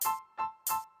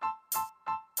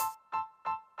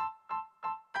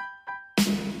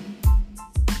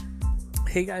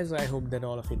Hey guys, I hope that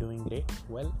all of you are doing great.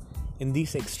 Well, in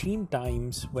these extreme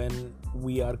times when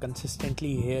we are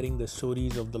consistently hearing the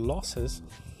stories of the losses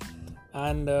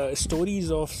and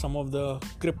stories of some of the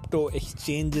crypto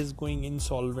exchanges going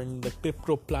insolvent, the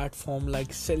crypto platform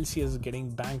like Celsius getting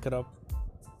bankrupt,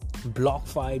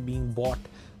 BlockFi being bought,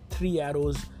 Three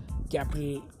Arrows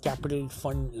capital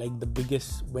fund, like the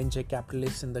biggest venture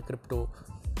capitalists in the crypto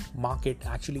market,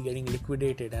 actually getting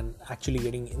liquidated and actually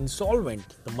getting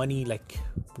insolvent, the money like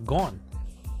gone.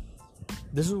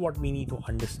 This is what we need to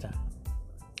understand.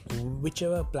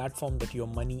 Whichever platform that your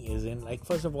money is in, like,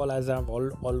 first of all, as I've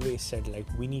always said, like,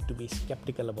 we need to be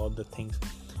skeptical about the things,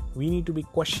 we need to be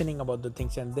questioning about the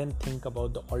things, and then think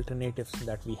about the alternatives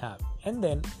that we have, and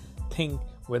then think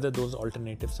whether those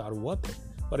alternatives are worth it.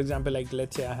 For example, like,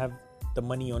 let's say I have the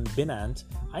money on Binance,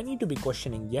 I need to be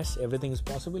questioning, yes, everything is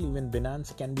possible, even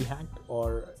Binance can be hacked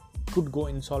or could go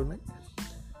insolvent,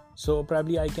 so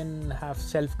probably I can have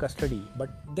self-custody, but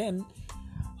then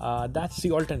that's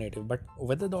the alternative. But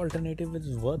whether the alternative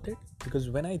is worth it, because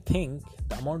when I think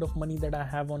the amount of money that I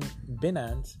have on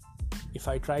Binance, if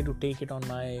I try to take it on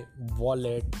my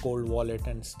wallet, cold wallet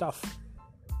and stuff,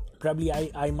 probably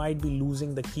I might be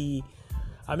losing the key.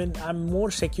 I mean, I'm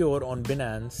more secure on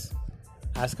Binance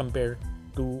as compared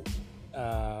to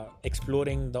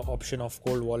exploring the option of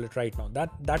cold wallet right now.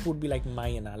 That would be like my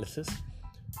analysis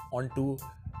onto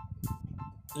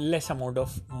less amount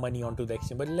of money onto the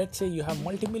exchange. But let's say you have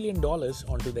multi-million dollars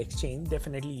onto the exchange,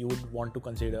 definitely you would want to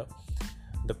consider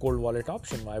the cold wallet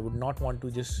option. I would not want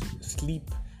to just sleep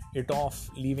it off,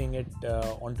 leaving it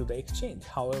onto the exchange,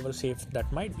 however safe that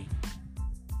might be.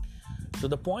 So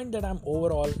the point that I'm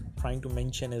overall trying to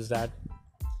mention is that,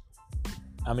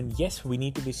 I mean, yes, we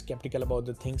need to be skeptical about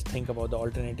the things, think about the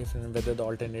alternative and whether the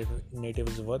alternative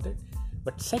is worth it.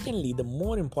 But secondly, the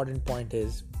more important point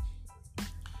is,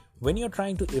 when you're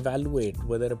trying to evaluate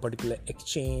whether a particular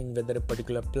exchange, whether a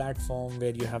particular platform where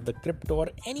you have the crypto or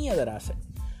any other asset,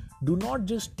 do not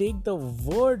just take the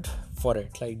word for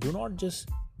it. Like, do not just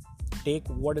take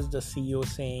what is the CEO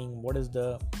saying, what is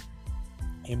the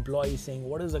employee saying,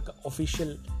 what is the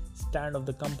official stand of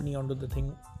the company onto the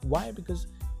thing. Why? Because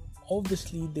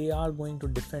obviously they are going to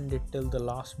defend it till the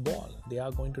last ball. They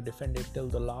are going to defend it till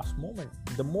the last moment.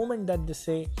 The moment that they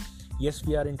say, yes,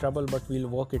 we are in trouble, but we'll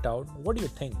work it out, what do you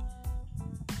think?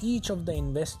 Each of the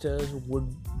investors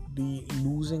would be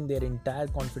losing their entire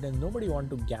confidence. Nobody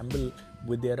want to gamble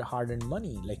with their hard-earned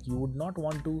money. Like, you would not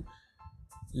want to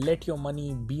let your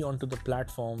money be onto the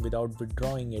platform without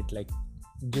withdrawing it, like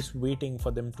just waiting for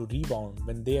them to rebound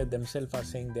when they themselves are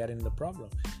saying they are in the problem.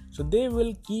 So they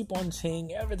will keep on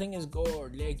saying everything is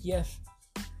good, like, yes,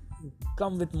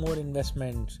 come with more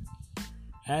investments,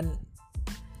 and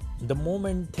the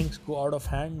moment things go out of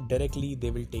hand, directly they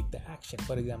will take the action.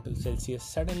 For example, Celsius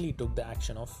suddenly took the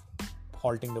action of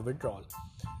halting the withdrawal.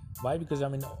 Why? Because, I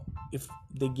mean, if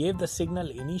they gave the signal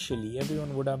initially,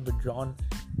 everyone would have withdrawn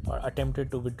or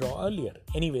attempted to withdraw earlier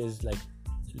anyways, like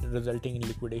resulting in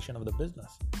liquidation of the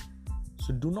business.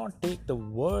 So do not take the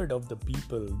word of the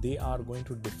people. They are going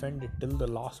to defend it till the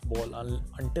last ball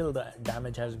until the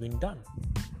damage has been done.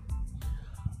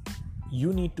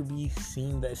 You need to be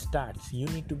seeing the stats, you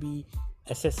need to be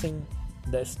assessing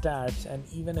the stats, and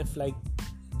even if like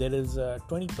there is a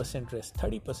 20% risk,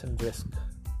 30% risk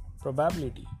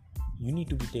probability, you need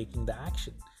to be taking the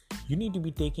action. You need to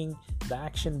be taking the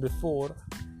action before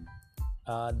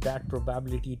that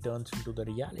probability turns into the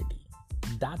reality.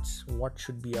 That's what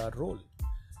should be our role.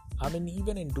 I mean,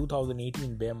 even in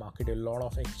 2018 bear market, a lot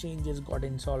of exchanges got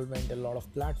insolvent, a lot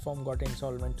of platforms got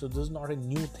insolvent. So this is not a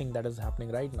new thing that is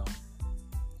happening right now.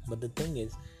 But the thing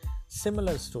is,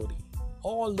 similar story.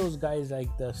 All those guys,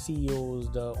 like the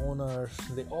CEOs, the owners,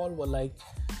 they all were like,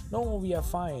 no, we are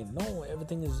fine. No,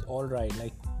 everything is all right.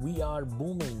 Like, we are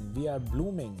booming, we are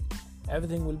blooming.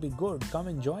 Everything will be good. Come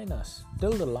and join us,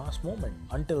 till the last moment,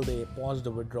 until they paused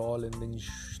the withdrawal and then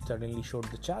suddenly showed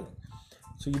the challenge.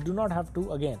 So you do not have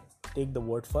to, again, take the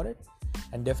word for it,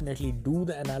 and definitely do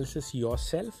the analysis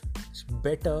yourself. It's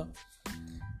better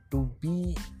to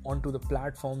be onto the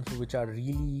platforms which are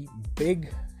really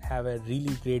big, have a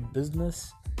really great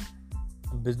business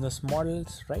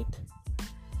models, right?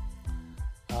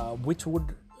 Which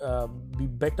would be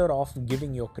better off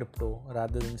giving your crypto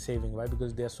rather than saving. Why?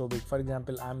 Because they are so big. For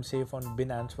example, I'm safe on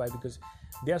Binance. Why? Because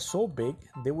they are so big,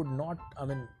 they would not, I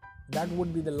mean, that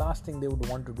would be the last thing they would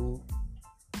want to do,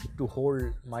 to hold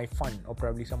my fund or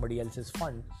probably somebody else's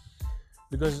fund,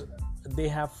 because they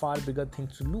have far bigger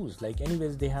things to lose. Like,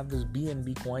 anyways, they have this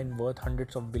BNB coin worth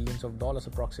hundreds of billions of dollars,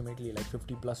 approximately like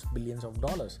 50 plus billions of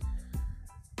dollars.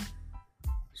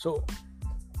 So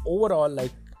overall,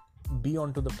 like, be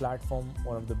onto the platform,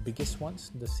 one of the biggest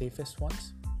ones, the safest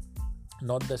ones,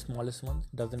 not the smallest ones.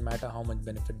 Doesn't matter how much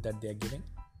benefit that they are giving.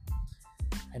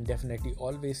 And definitely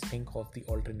always think of the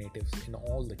alternatives in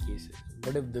all the cases.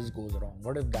 What if this goes wrong?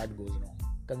 What if that goes wrong?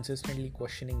 Consistently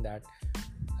questioning that.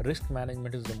 Risk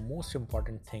management is the most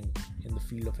important thing in the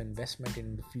field of investment,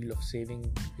 in the field of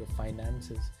saving your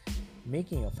finances,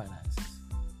 making your finances.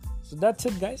 So that's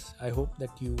it, guys. I hope that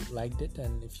you liked it,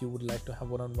 and if you would like to have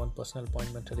one-on-one personal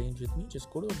appointment arranged with me, just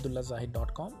go to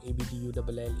abdullahzahid.com,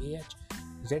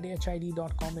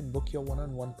 abdullahzahid.com, and book your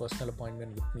one-on-one personal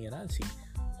appointment with me, and I'll see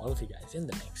all of you guys in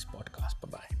the next podcast.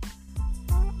 Bye-bye.